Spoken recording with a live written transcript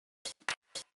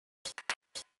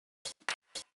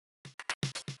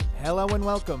Hello and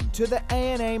welcome to the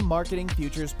A&A Marketing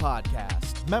Futures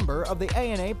Podcast, member of the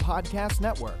A&A Podcast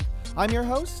Network. I'm your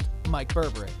host, Mike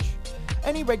Burbridge.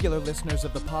 Any regular listeners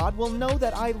of the pod will know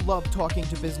that I love talking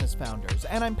to business founders,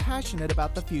 and I'm passionate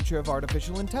about the future of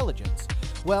artificial intelligence.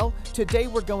 Well, today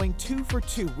we're going 2 for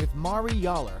 2 with Mari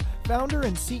Joller, founder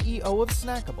and CEO of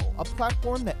Snackable, a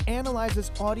platform that analyzes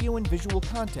audio and visual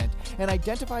content and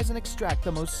identifies and extracts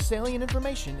the most salient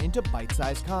information into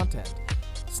bite-sized content.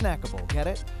 Snackable, get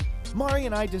it? Mari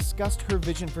and I discussed her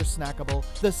vision for Snackable,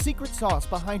 the secret sauce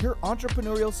behind her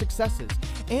entrepreneurial successes,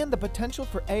 and the potential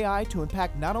for AI to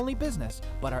impact not only business,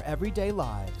 but our everyday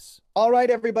lives. All right,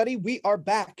 everybody, we are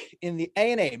back in the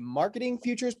A&A Marketing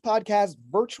Futures Podcast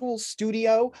virtual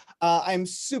studio. I'm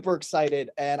super excited,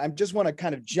 and I just want to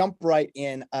kind of jump right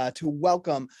in to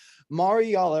welcome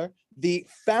Mari Joller, the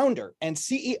founder and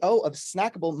CEO of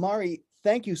Snackable. Mari,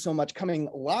 thank you so much coming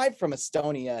live from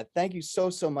Estonia. Thank you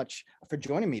so much for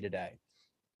joining me today.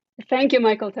 Thank you,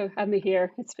 Michael, to have me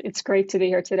here. It's great to be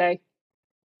here today.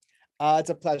 It's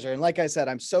a pleasure. And like I said,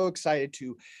 I'm so excited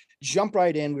to jump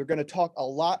right in. We're going to talk a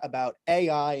lot about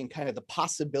AI and kind of the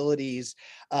possibilities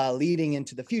leading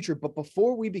into the future. But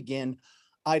before we begin,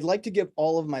 I'd like to give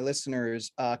all of my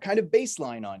listeners kind of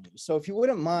baseline on you. So if you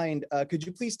wouldn't mind, could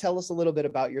you please tell us a little bit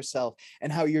about yourself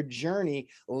and how your journey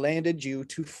landed you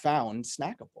to found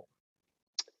Snackable?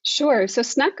 Sure. So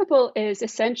Snackable is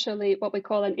essentially what we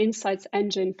call an insights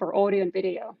engine for audio and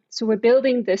video. So we're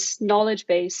building this knowledge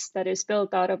base that is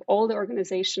built out of all the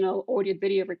organizational audio and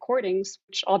video recordings,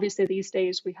 which obviously these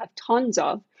days we have tons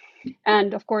of.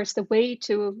 And of course, the way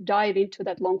to dive into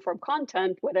that long form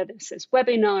content, whether this is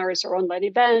webinars or online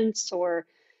events or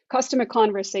customer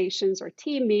conversations or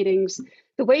team meetings,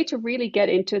 the way to really get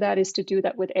into that is to do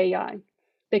that with AI.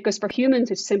 Because for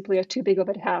humans, it's simply too big of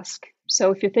a task.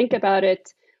 So if you think about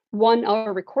it, 1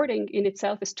 hour recording in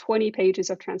itself is 20 pages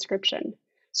of transcription.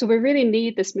 So we really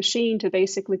need this machine to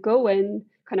basically go in,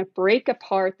 kind of break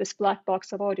apart this black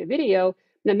box of audio video, and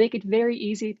then make it very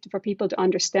easy for people to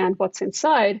understand what's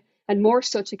inside, and more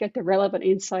so to get the relevant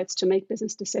insights to make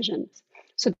business decisions.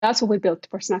 So that's what we built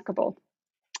for Snackable.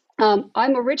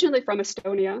 I'm originally from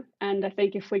Estonia, and I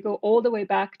think if we go all the way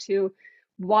back to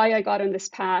why I got on this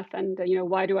path and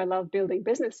why do I love building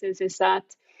businesses, is that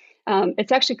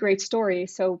it's actually a great story.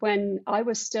 So when I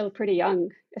was still pretty young,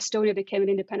 Estonia became an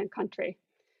independent country.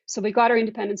 So we got our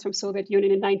independence from Soviet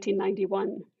Union in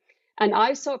 1991. And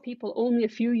I saw people only a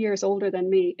few years older than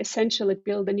me essentially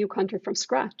build a new country from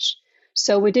scratch.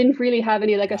 So we didn't really have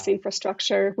any legacy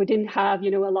infrastructure. We didn't have,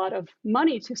 a lot of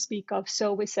money to speak of.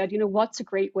 So we said, what's a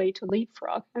great way to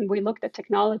leapfrog? And we looked at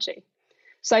technology.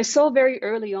 So I saw very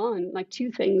early on, like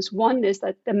 2 things. One is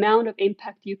that the amount of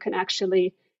impact you can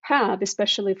actually have,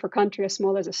 especially for a country as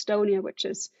small as Estonia, which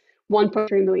is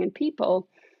 1.3 million people.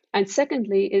 And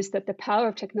secondly, is that the power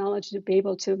of technology to be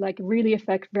able to really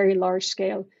affect very large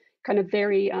scale, kind of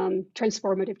very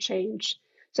transformative change.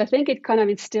 So I think it kind of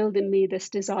instilled in me this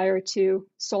desire to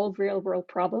solve real world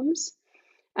problems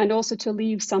and also to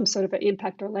leave some sort of an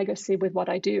impact or legacy with what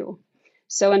I do.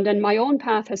 So, and then my own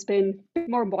path has been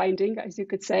more winding, as you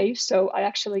could say. So I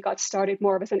actually got started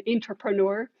more as an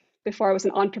entrepreneur before I was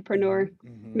an entrepreneur,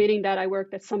 meaning that I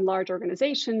worked at some large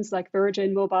organizations like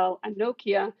Virgin Mobile and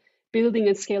Nokia, building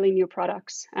and scaling new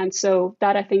products. And so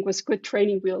that I think was good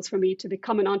training wheels for me to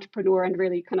become an entrepreneur and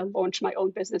really kind of launch my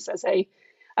own business as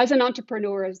an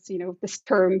entrepreneur, as this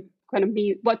term kind of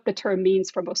what the term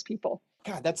means for most people.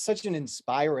 God, that's such an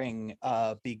inspiring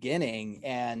beginning.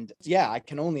 And yeah, I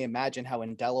can only imagine how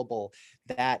indelible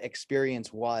that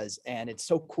experience was. And it's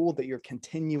so cool that you're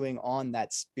continuing on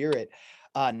that spirit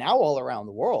now all around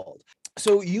the world.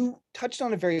 So you touched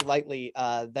on it very lightly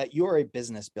that you're a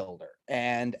business builder.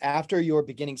 And after your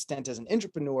beginning stint as an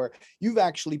entrepreneur, you've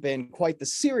actually been quite the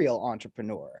serial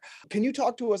entrepreneur. Can you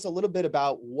talk to us a little bit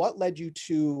about what led you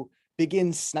to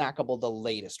begin Snackable, the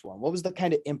latest one? What was the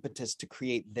kind of impetus to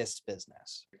create this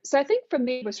business? So I think for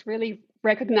me, it was really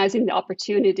recognizing the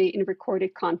opportunity in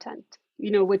recorded content,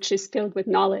 which is filled with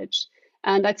knowledge.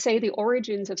 And I'd say the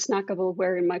origins of Snackable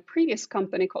were in my previous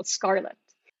company called Scarlett.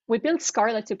 We built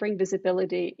Scarlett to bring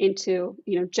visibility into,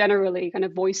 generally kind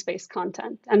of voice-based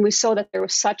content. And we saw that there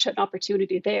was such an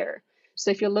opportunity there.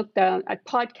 So if you look down at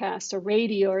podcasts or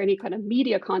radio or any kind of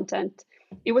media content,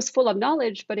 it was full of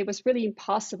knowledge, but it was really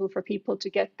impossible for people to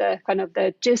get the kind of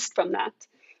the gist from that.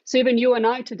 So even you and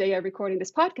I today are recording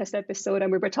this podcast episode,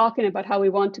 and we were talking about how we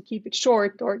want to keep it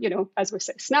short or, as we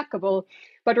say, snackable.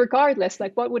 But regardless,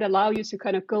 what would allow you to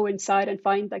kind of go inside and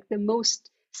find the most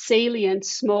salient,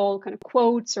 small kind of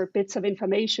quotes or bits of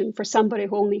information for somebody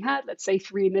who only had, let's say,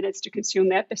 3 minutes to consume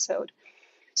the episode.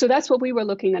 So that's what we were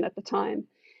looking at the time.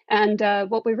 And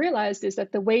what we realized is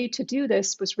that the way to do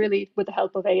this was really with the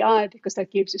help of AI, because that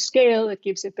gives you scale, it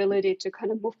gives you ability to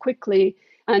kind of move quickly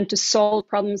and to solve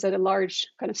problems at a large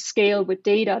kind of scale with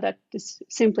data that is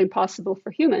simply impossible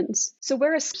for humans. So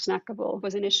whereas Snackable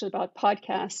was initially about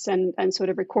podcasts and sort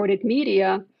of recorded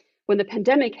media, when the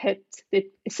pandemic hit,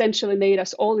 it essentially made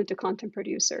us all into content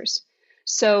producers.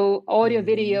 So audio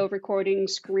video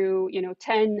recordings grew,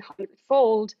 10,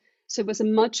 100-fold. So it was a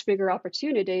much bigger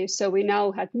opportunity. So we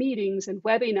now had meetings and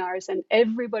webinars, and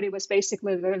everybody was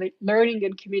basically learning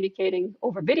and communicating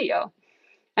over video.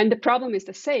 And the problem is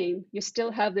the same. You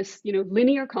still have this,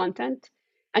 linear content,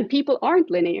 and people aren't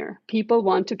linear. People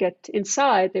want to get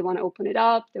inside. They want to open it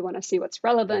up. They want to see what's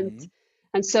relevant.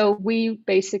 And so we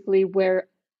basically were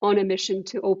on a mission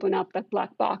to open up that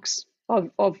black box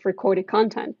of recorded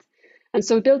content. And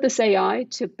so we built this AI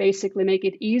to basically make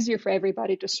it easier for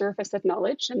everybody to surface that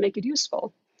knowledge and make it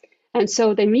useful. And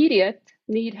so the immediate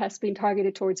need has been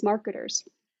targeted towards marketers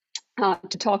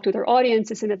to talk to their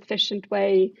audiences in an efficient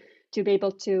way, to be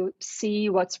able to see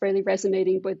what's really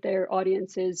resonating with their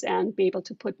audiences and be able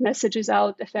to put messages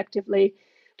out effectively.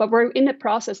 But we're in the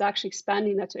process actually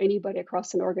expanding that to anybody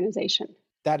across an organization.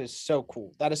 That is so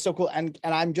cool. That is so cool. And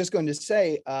I'm just going to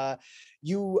say,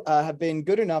 you have been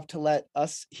good enough to let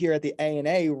us here at the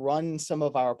ANA run some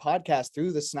of our podcasts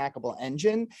through the Snackable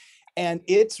engine. And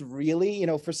it's really,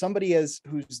 for somebody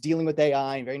who's dealing with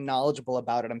AI and very knowledgeable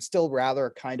about it, I'm still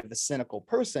rather kind of a cynical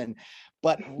person,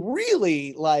 but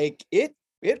really like it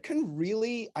can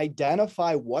really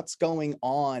identify what's going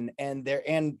on and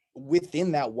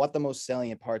within that, what the most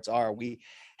salient parts are. We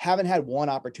haven't had one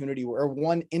opportunity or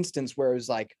one instance where it was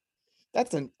like,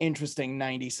 that's an interesting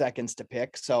 90 seconds to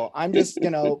pick. So I'm just,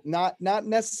 not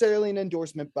necessarily an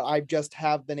endorsement, but I just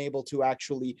have been able to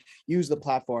actually use the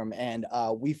platform, and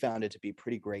we found it to be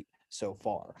pretty great so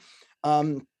far.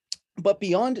 But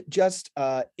beyond just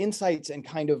insights and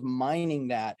kind of mining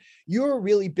that, you're a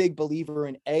really big believer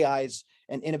in AI's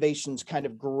and innovation's kind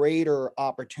of greater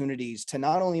opportunities to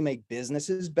not only make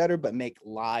businesses better, but make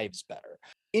lives better.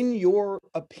 In your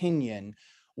opinion,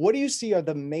 what do you see are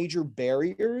the major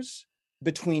barriers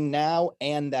between now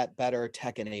and that better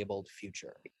tech-enabled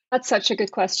future? That's such a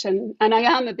good question. And I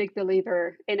am a big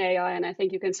believer in AI, and I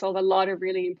think you can solve a lot of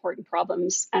really important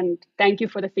problems. And thank you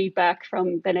for the feedback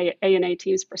from the ANA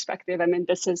team's perspective. I mean,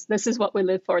 this is what we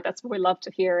live for. That's what we love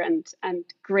to hear, and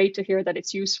great to hear that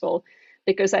it's useful,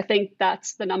 because I think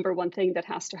that's the number one thing that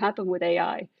has to happen with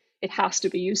AI. It has to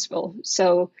be useful.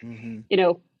 So,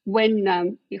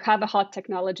 when you have a hot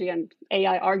technology, and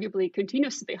AI arguably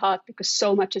continues to be hot because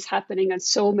so much is happening and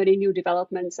so many new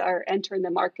developments are entering the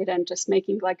market and just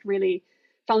making like really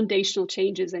foundational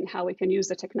changes in how we can use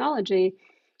the technology.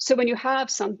 So when you have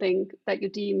something that you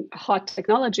deem a hot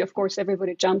technology, of course,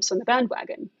 everybody jumps on the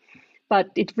bandwagon. But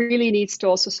it really needs to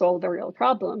also solve a real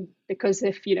problem, because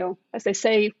if, as they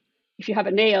say, if you have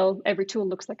a nail, every tool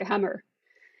looks like a hammer.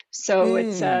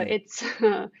 So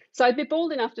so I'd be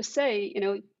bold enough to say,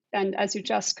 and as you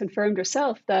just confirmed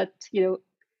yourself, that,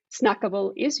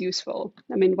 Snackable is useful.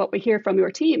 I mean, what we hear from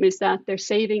your team is that they're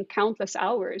saving countless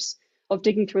hours of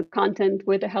digging through the content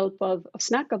with the help of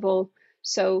Snackable.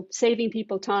 So saving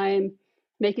people time,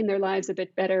 making their lives a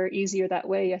bit better, easier that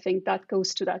way. I think that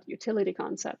goes to that utility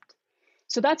concept.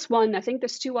 So that's one. I think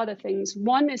there's two other things.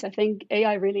 One is, I think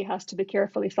AI really has to be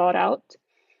carefully thought out.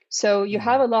 So you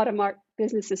have a lot of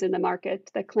businesses in the market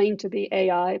that claim to be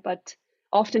AI, but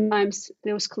oftentimes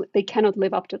they cannot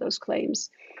live up to those claims.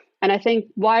 And I think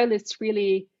while it's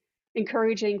really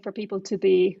encouraging for people to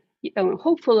be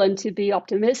hopeful and to be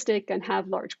optimistic and have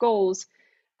large goals,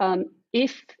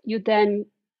 if you then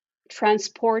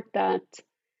transport that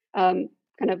kind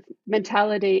of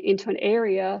mentality into an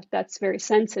area that's very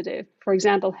sensitive, for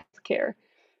example, healthcare,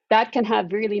 that can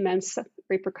have really immense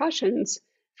repercussions.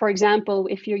 For example,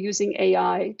 if you're using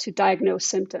AI to diagnose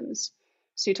symptoms,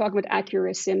 so you talk about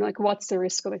accuracy and like what's the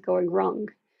risk of it going wrong,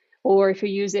 or if you're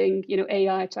using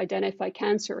AI to identify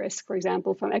cancer risk, for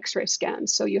example, from X-ray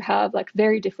scans. So you have like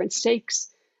very different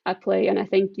stakes at play, and I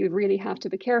think you really have to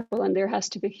be careful, and there has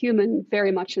to be human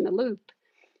very much in the loop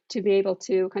to be able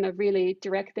to kind of really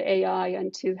direct the AI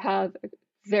and to have a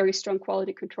very strong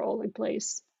quality control in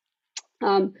place.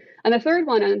 And the third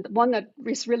one, and one that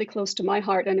is really close to my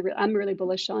heart and I'm really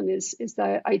bullish on, is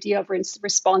the idea of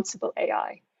responsible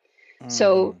AI.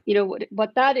 So,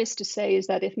 what that is to say is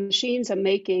that if machines are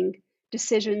making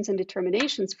decisions and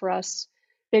determinations for us,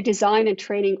 their design and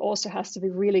training also has to be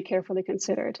really carefully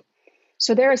considered.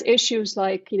 So there's issues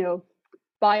like,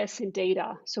 bias in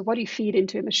data. So what do you feed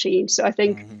into a machine? So I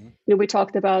think, Mm-hmm.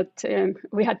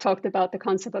 we had talked about the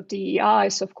concept of DEI.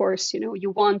 So of course,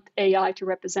 you want AI to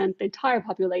represent the entire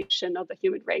population of the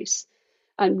human race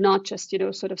and not just,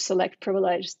 sort of select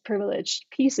privileged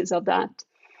pieces of that.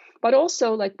 But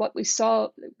also like what we saw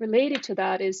related to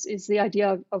that is the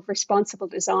idea of responsible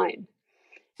design.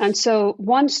 And so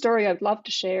one story I'd love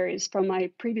to share is from my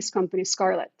previous company,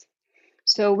 Scarlett.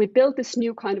 So we built this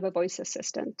new kind of a voice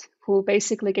assistant who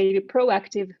basically gave you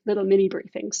proactive little mini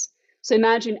briefings. So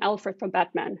imagine Alfred from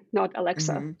Batman, not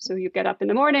Alexa. Mm-hmm. So you get up in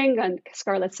the morning and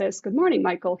Scarlett says, "Good morning,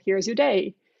 Michael. Here's your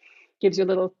day." Gives you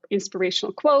a little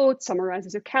inspirational quote,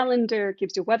 summarizes your calendar,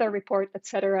 gives you a weather report,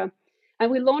 etc.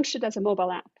 And we launched it as a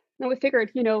mobile app. Now we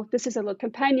figured, this is a little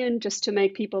companion just to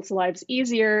make people's lives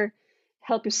easier,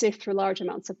 help you sift through large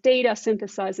amounts of data,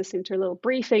 synthesize this into a little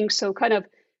briefing. So kind of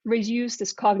reduce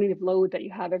this cognitive load that you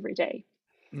have every day.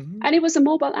 Mm-hmm. And it was a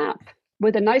mobile app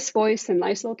with a nice voice and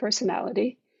nice little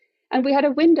personality. And we had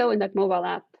a window in that mobile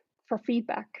app for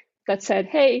feedback that said,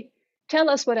 "Hey, tell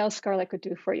us what else Scarlett could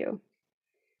do for you."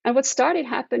 And what started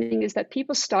happening is that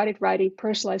people started writing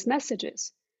personalized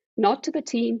messages, not to the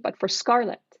team, but for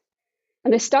Scarlett.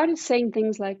 And they started saying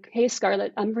things like, "Hey,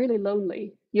 Scarlett, I'm really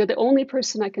lonely. You're the only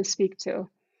person I can speak to.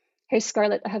 Hey,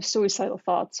 Scarlett, I have suicidal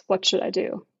thoughts. What should I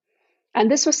do?"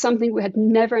 And this was something we had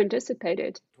never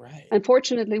anticipated. Right.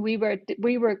 Unfortunately,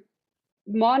 we were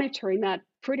monitoring that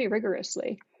pretty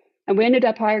rigorously. And we ended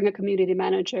up hiring a community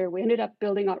manager. We ended up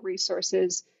building out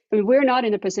resources. I mean, we're not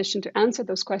in a position to answer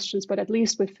those questions, but at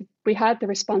least we had the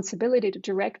responsibility to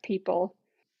direct people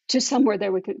to somewhere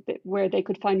there where they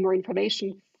could find more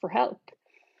information for help.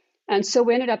 And so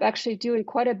we ended up actually doing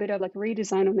quite a bit of like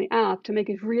redesign on the app to make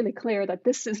it really clear that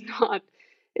this is not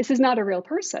a real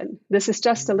person. This is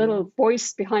just a Mm-hmm. little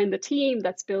voice behind the team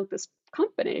that's built this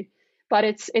company. But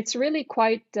it's really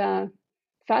quite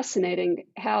fascinating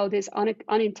how these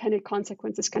unintended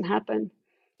consequences can happen,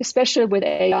 especially with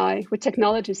AI, with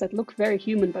technologies that look very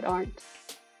human but aren't.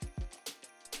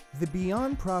 The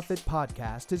Beyond Profit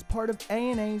podcast is part of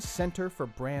ANA's Center for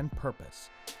Brand Purpose.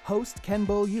 Host Ken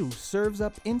Beaulieu serves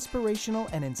up inspirational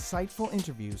and insightful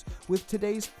interviews with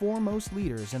today's foremost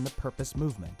leaders in the purpose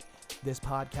movement. This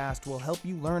podcast will help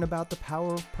you learn about the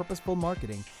power of purposeful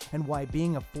marketing and why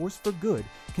being a force for good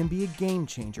can be a game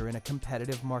changer in a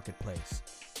competitive marketplace.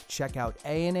 Check out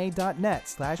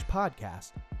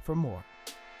ana.net/podcast for more.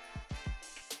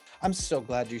 I'm so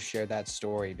glad you shared that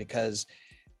story because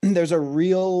there's a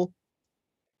real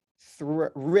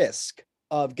risk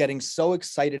of getting so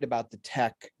excited about the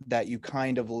tech that you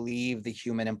kind of leave the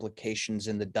human implications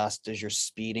in the dust as you're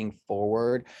speeding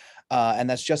forward. And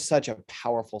that's just such a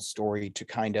powerful story to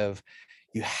kind of,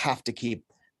 you have to keep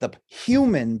the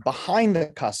human behind the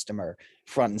customer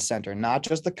front and center, not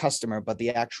just the customer, but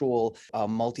the actual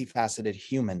multifaceted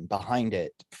human behind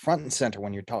it front and center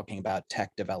when you're talking about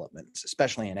tech developments,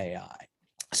 especially in AI.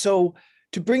 So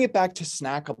to bring it back to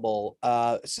Snackable,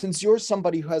 since you're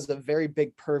somebody who has a very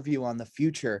big purview on the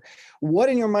future, what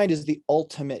in your mind is the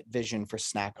ultimate vision for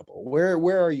Snackable?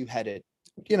 Where are you headed?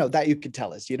 That you could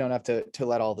tell us. You don't have to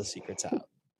let all the secrets out.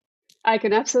 I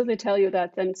can absolutely tell you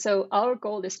that. And so our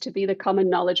goal is to be the common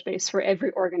knowledge base for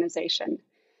every organization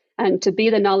and to be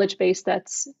the knowledge base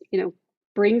that's,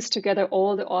 brings together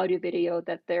all the audio video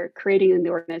that they're creating in the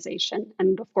organization.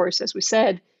 And of course, as we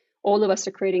said, all of us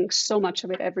are creating so much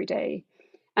of it every day.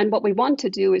 And what we want to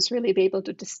do is really be able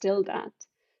to distill that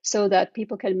so that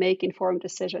people can make informed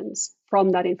decisions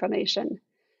from that information.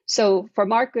 So for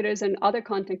marketers and other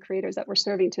content creators that we're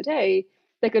serving today,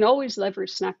 they can always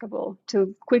leverage Snackable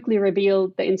to quickly reveal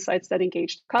the insights that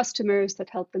engage customers, that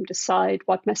help them decide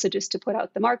what messages to put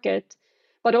out the market,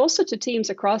 but also to teams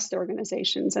across the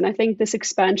organizations. And I think this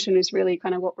expansion is really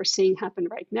kind of what we're seeing happen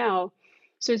right now.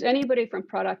 So is anybody from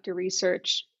product to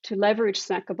research to leverage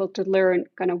Snackable to learn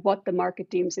kind of what the market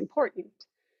deems important.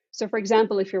 So for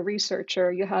example, if you're a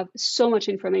researcher, you have so much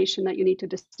information that you need to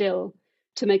distill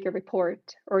to make a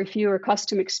report. Or if you're a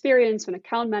customer experience, an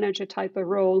account manager type of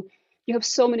role, you have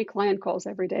so many client calls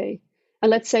every day.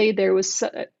 And let's say there was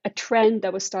a trend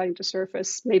that was starting to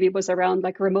surface, maybe it was around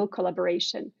like remote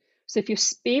collaboration. So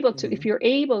if you're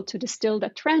able to distill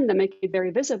that trend and make it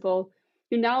very visible,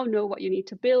 you now know what you need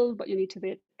to build, what you need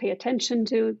to pay attention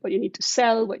to, what you need to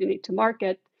sell, what you need to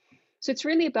market. So it's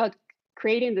really about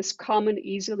creating this common,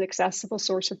 easily accessible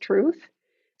source of truth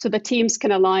so that teams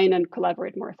can align and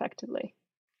collaborate more effectively.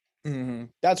 Mm-hmm.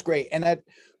 That's great. And that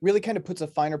really kind of puts a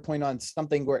finer point on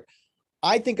something where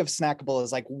I think of Snackable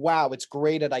as like, wow, it's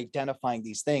great at identifying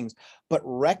these things, but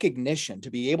recognition,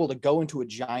 to be able to go into a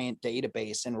giant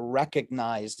database and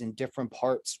recognize in different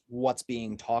parts what's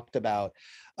being talked about.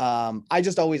 I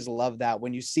just always love that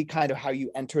when you see kind of how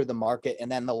you enter the market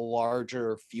and then the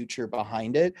larger future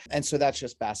behind it. And so that's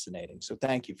just fascinating. So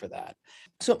thank you for that.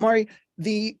 So Mari,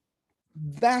 the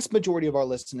vast majority of our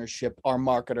listenership are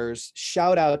marketers.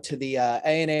 Shout out to the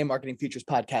A&A Marketing Futures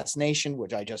Podcast Nation,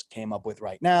 which I just came up with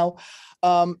right now.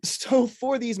 So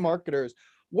for these marketers,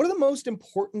 what are the most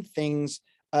important things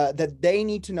that they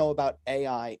need to know about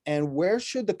AI, and where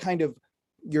should the kind of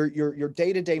your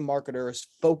day-to-day marketers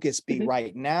focus be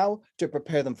right now to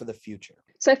prepare them for the future?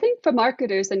 So I think for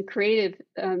marketers and creative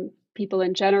people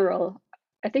in general,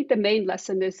 I think the main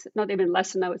lesson is not even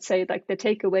lesson, I would say, like the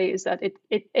takeaway is that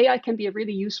AI can be a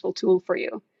really useful tool for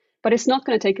you, but it's not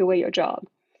going to take away your job.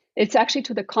 It's actually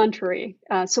to the contrary.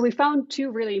 So we found two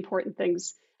really important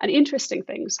things and interesting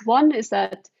things. One is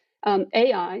that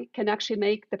AI can actually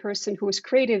make the person who is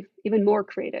creative even more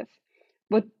creative.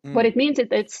 What it means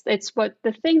is it's what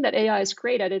the thing that AI is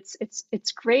great at.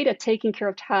 It's great at taking care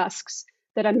of tasks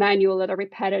that are manual, that are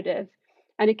repetitive,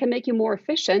 and it can make you more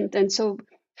efficient, and so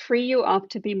free you up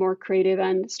to be more creative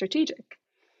and strategic.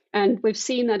 And we've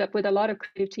seen that with a lot of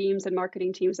creative teams and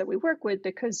marketing teams that we work with,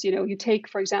 because you take,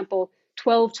 for example,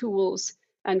 12 tools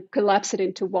and collapse it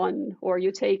into one, or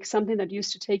you take something that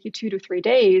used to take you 2 to 3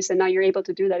 days, and now you're able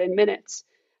to do that in minutes.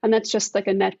 And that's just like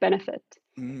a net benefit.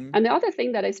 And the other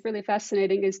thing that is really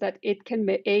fascinating is that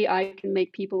AI can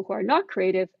make people who are not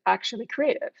creative actually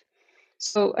creative.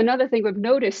 So another thing we've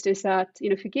noticed is that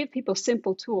if you give people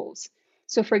simple tools,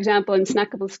 so for example, in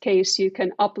Snackable's case, you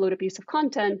can upload a piece of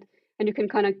content and you can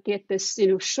kind of get this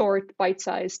short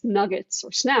bite-sized nuggets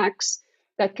or snacks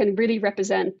that can really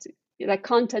represent that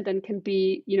content and can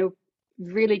be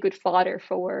really good fodder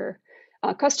for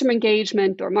customer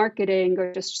engagement or marketing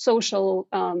or just social,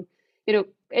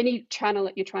 any channel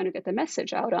that you're trying to get the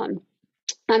message out on.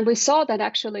 And we saw that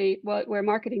actually where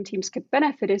marketing teams could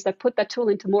benefit is that put that tool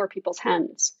into more people's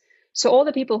hands. So all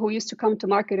the people who used to come to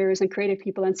marketers and creative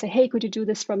people and say, hey, could you do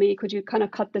this for me? Could you kind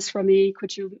of cut this for me?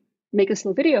 Could you make this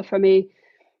little video for me?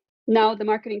 Now the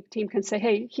marketing team can say,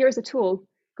 hey, here's a tool,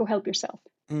 go help yourself.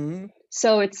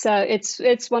 So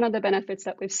it's one of the benefits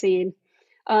that we've seen.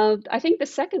 I think the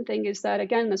second thing is that,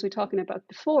 again, as we were talking about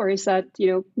before, is that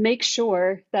make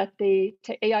sure that the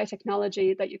AI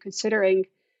technology that you're considering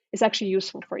is actually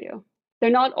useful for you. They're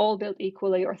not all built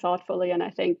equally or thoughtfully, and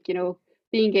I think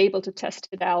being able to test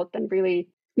it out and really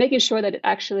making sure that it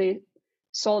actually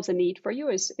solves a need for you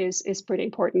is pretty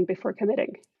important before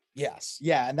committing. Yes.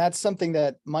 Yeah. And that's something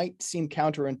that might seem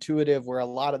counterintuitive, where a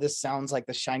lot of this sounds like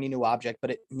the shiny new object,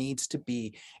 but it needs to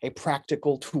be a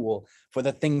practical tool for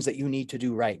the things that you need to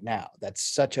do right now. That's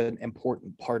such an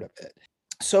important part of it.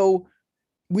 So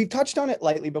we've touched on it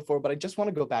lightly before, but I just want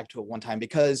to go back to it one time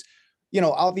because,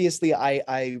 obviously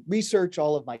I research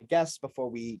all of my guests before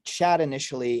we chat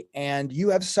initially, and you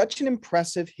have such an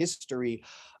impressive history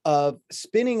of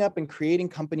spinning up and creating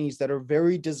companies that are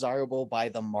very desirable by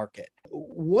the market.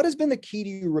 What has been the key to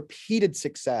your repeated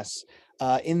success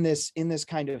in this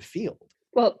kind of field?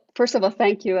 Well, first of all,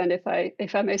 thank you. And if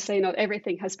I may say, not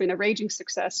everything has been a raging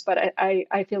success, but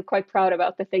I feel quite proud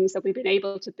about the things that we've been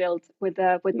able to build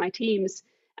with my teams,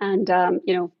 and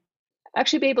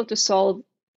actually be able to solve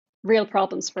real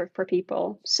problems for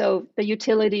people. So the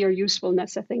utility or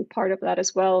usefulness, I think, part of that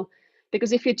as well.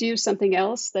 Because if you do something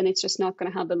else, then it's just not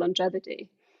going to have the longevity.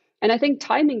 And I think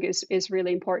timing is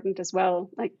really important as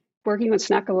well. Like working on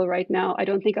Snackable right now, I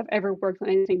don't think I've ever worked on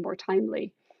anything more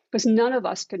timely, because none of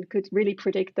us could really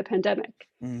predict the pandemic.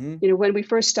 When we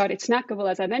first started Snackable,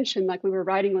 as I mentioned, like we were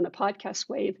riding on the podcast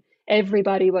wave.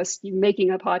 Everybody was making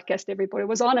a podcast. Everybody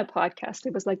was on a podcast.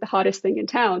 It was like the hottest thing in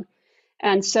town.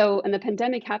 And the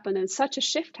pandemic happened and such a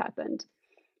shift happened.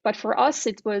 But for us,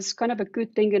 it was kind of a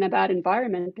good thing in a bad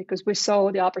environment, because we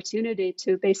saw the opportunity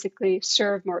to basically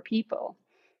serve more people,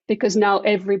 because now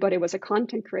everybody was a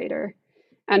content creator.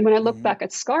 And when I look back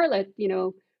at Scarlett,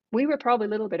 we were probably a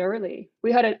little bit early.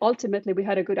 Ultimately, we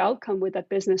had a good outcome with that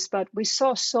business, but we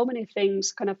saw so many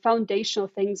things, kind of foundational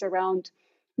things around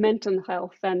mental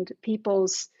health and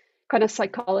people's kind of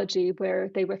psychology, where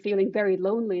they were feeling very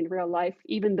lonely in real life,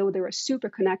 even though they were super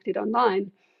connected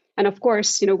online. And of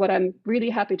course, what I'm really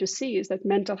happy to see is that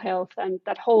mental health and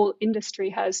that whole industry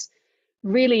has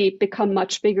really become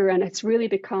much bigger, and it's really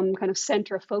become kind of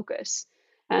center of focus.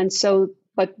 And so,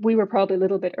 but we were probably a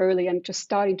little bit early and just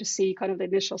starting to see kind of the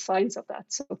initial signs of that.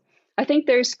 So I think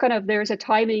there's a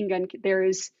timing and there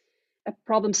is a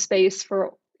problem space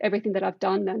for everything that I've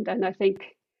done. And I think,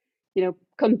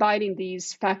 combining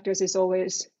these factors is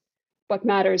always what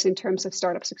matters in terms of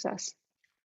startup success.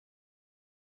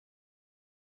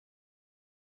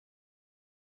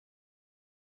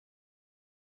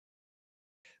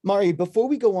 Mari, before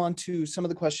we go on to some of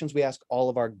the questions we ask all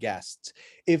of our guests,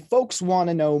 if folks want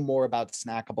to know more about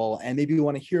Snackable and maybe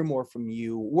want to hear more from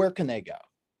you, where can they go?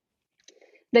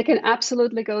 They can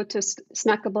absolutely go to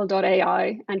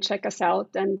snackable.ai and check us out.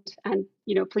 And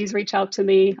please reach out to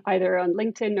me either on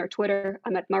LinkedIn or Twitter.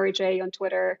 I'm at Mari J on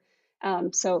Twitter.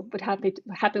 So would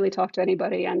happily talk to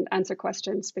anybody and answer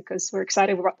questions, because we're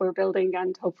excited with what we're building,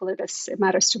 and hopefully it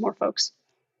matters to more folks.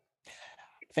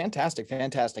 Fantastic.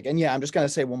 And yeah, I'm just going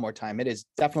to say one more time, it is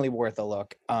definitely worth a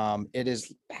look. It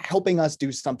is helping us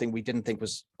do something we didn't think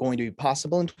was going to be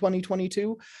possible in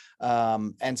 2022.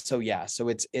 And so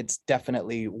it's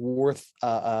definitely worth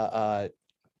a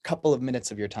couple of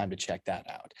minutes of your time to check that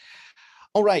out.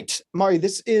 All right, Mari,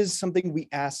 this is something we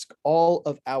ask all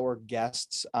of our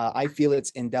guests. I feel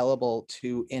it's indelible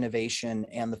to innovation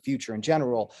and the future in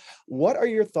general. What are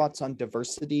your thoughts on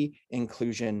diversity,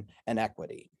 inclusion, and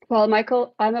equity? Well,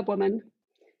 Michael, I'm a woman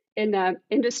in an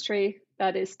industry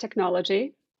that is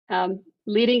technology,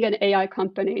 leading an AI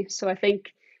company. So I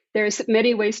think there's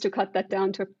many ways to cut that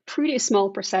down to a pretty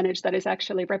small percentage that is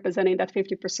actually representing that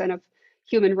 50% of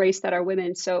human race that are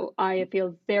women. So I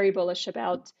feel very bullish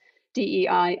about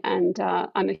DEI, and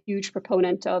I'm a huge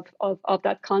proponent of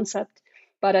that concept.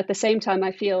 But at the same time,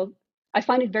 I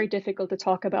find it very difficult to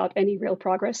talk about any real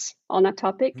progress on that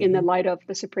topic in the light of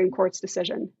the Supreme Court's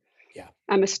decision. Yeah.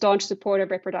 I'm a staunch supporter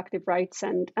of reproductive rights,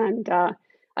 and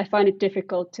I find it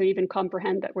difficult to even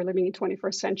comprehend that we're living in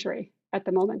 21st century at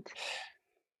the moment.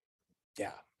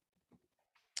 Yeah.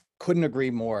 Couldn't agree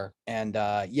more. And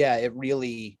it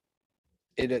really,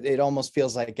 it almost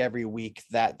feels like every week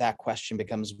that question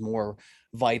becomes more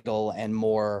vital and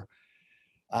more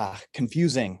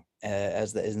confusing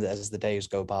as the days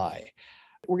go by.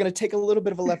 We're going to take a little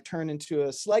bit of a left turn into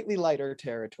a slightly lighter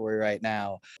territory right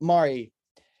now. Mari,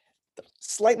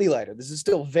 slightly lighter. This is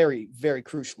still very, very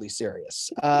crucially serious.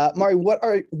 Mari,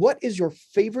 what is your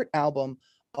favorite album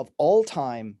of all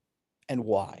time and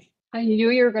why? I knew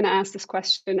you were going to ask this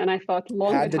question, and I thought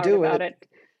long and hard about it.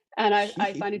 And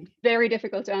I find it very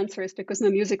difficult to answer, is because my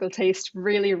musical taste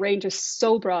really ranges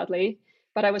so broadly.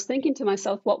 But I was thinking to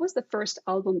myself, what was the first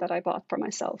album that I bought for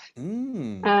myself?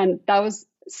 And that was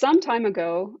some time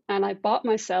ago. And I bought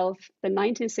myself the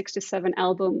 1967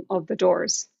 album of The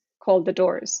Doors, called The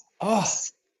Doors. Oh,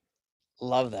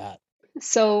 love that.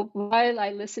 So while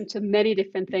I listen to many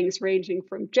different things, ranging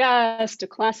from jazz to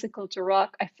classical to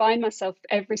rock, I find myself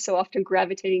every so often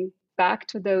gravitating back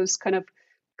to those kind of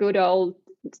good old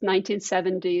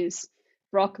 1970s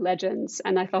rock legends.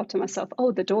 And I thought to myself,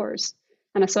 oh, The Doors.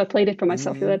 And so I played it for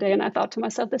myself the other day, and I thought to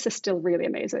myself, this is still really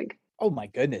amazing. Oh my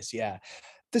goodness, yeah.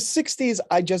 The 60s,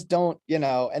 I just don't,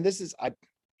 and this is,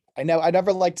 I know I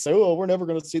never liked to say, oh, we're never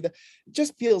going to see that. It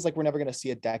just feels like we're never going to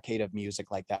see a decade of music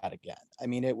like that again. I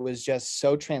mean, it was just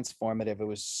so transformative. It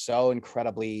was so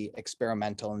incredibly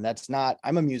experimental. And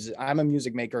I'm a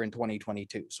music maker in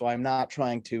 2022. So I'm not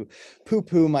trying to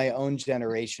poo-poo my own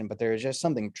generation, but there is just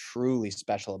something truly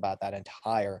special about that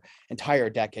entire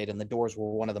decade. And the Doors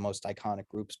were one of the most iconic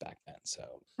groups back then.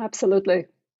 So absolutely.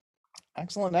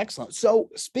 Excellent. So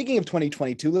speaking of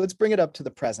 2022, let's bring it up to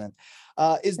the present.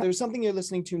 Is there something you're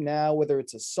listening to now, whether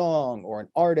it's a song or an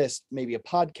artist, maybe a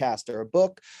podcast or a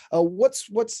book?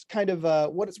 What's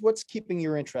keeping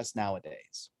your interest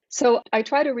nowadays? So I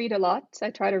try to read a lot. I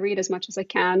try to read as much as I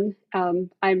can.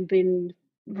 I've been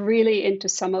really into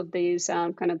some of these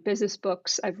kind of business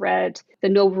books. I've read the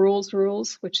No Rules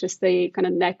Rules, which is the kind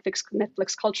of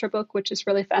Netflix culture book, which is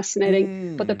really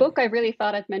fascinating. But the book I really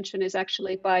thought I'd mention is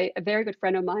actually by a very good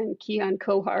friend of mine, Kian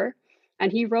Kohar.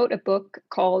 And he wrote a book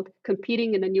called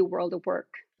Competing in the New World of Work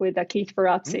with Keith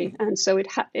Ferrazzi. And so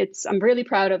I'm really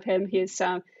proud of him. He's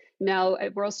now a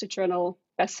Wall Street Journal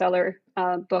bestseller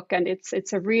book. And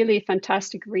it's a really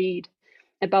fantastic read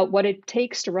about what it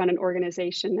takes to run an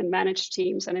organization and manage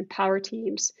teams and empower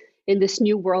teams in this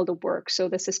new world of work. So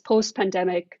this is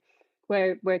post-pandemic,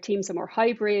 where teams are more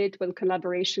hybrid, when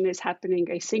collaboration is happening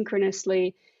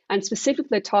asynchronously, and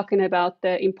specifically talking about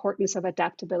the importance of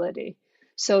adaptability.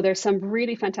 So there's some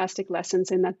really fantastic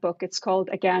lessons in that book. It's called,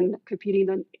 again,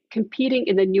 Competing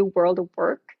in the New World of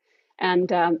Work.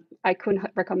 And I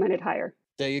couldn't recommend it higher.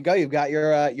 There you go. You've got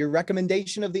your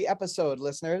recommendation of the episode,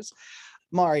 listeners.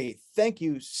 Mari, thank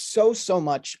you so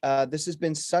much. This has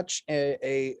been such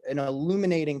an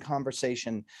illuminating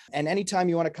conversation. And anytime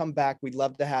you want to come back, we'd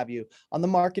love to have you on the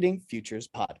Marketing Futures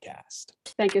podcast.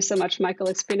 Thank you so much, Michael.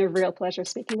 It's been a real pleasure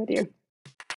speaking with you.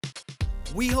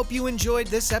 We hope you enjoyed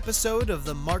this episode of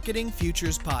the Marketing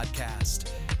Futures podcast.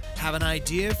 Have an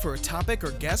idea for a topic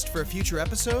or guest for a future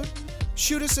episode?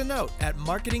 Shoot us a note at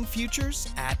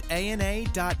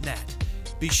marketingfutures@ana.net.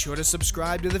 Be sure to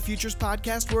subscribe to the Futures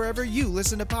Podcast wherever you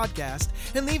listen to podcasts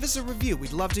and leave us a review.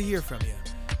 We'd love to hear from you.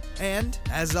 And,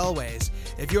 as always,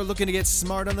 if you're looking to get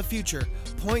smart on the future,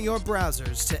 point your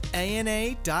browsers to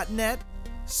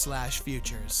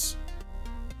ana.net/futures.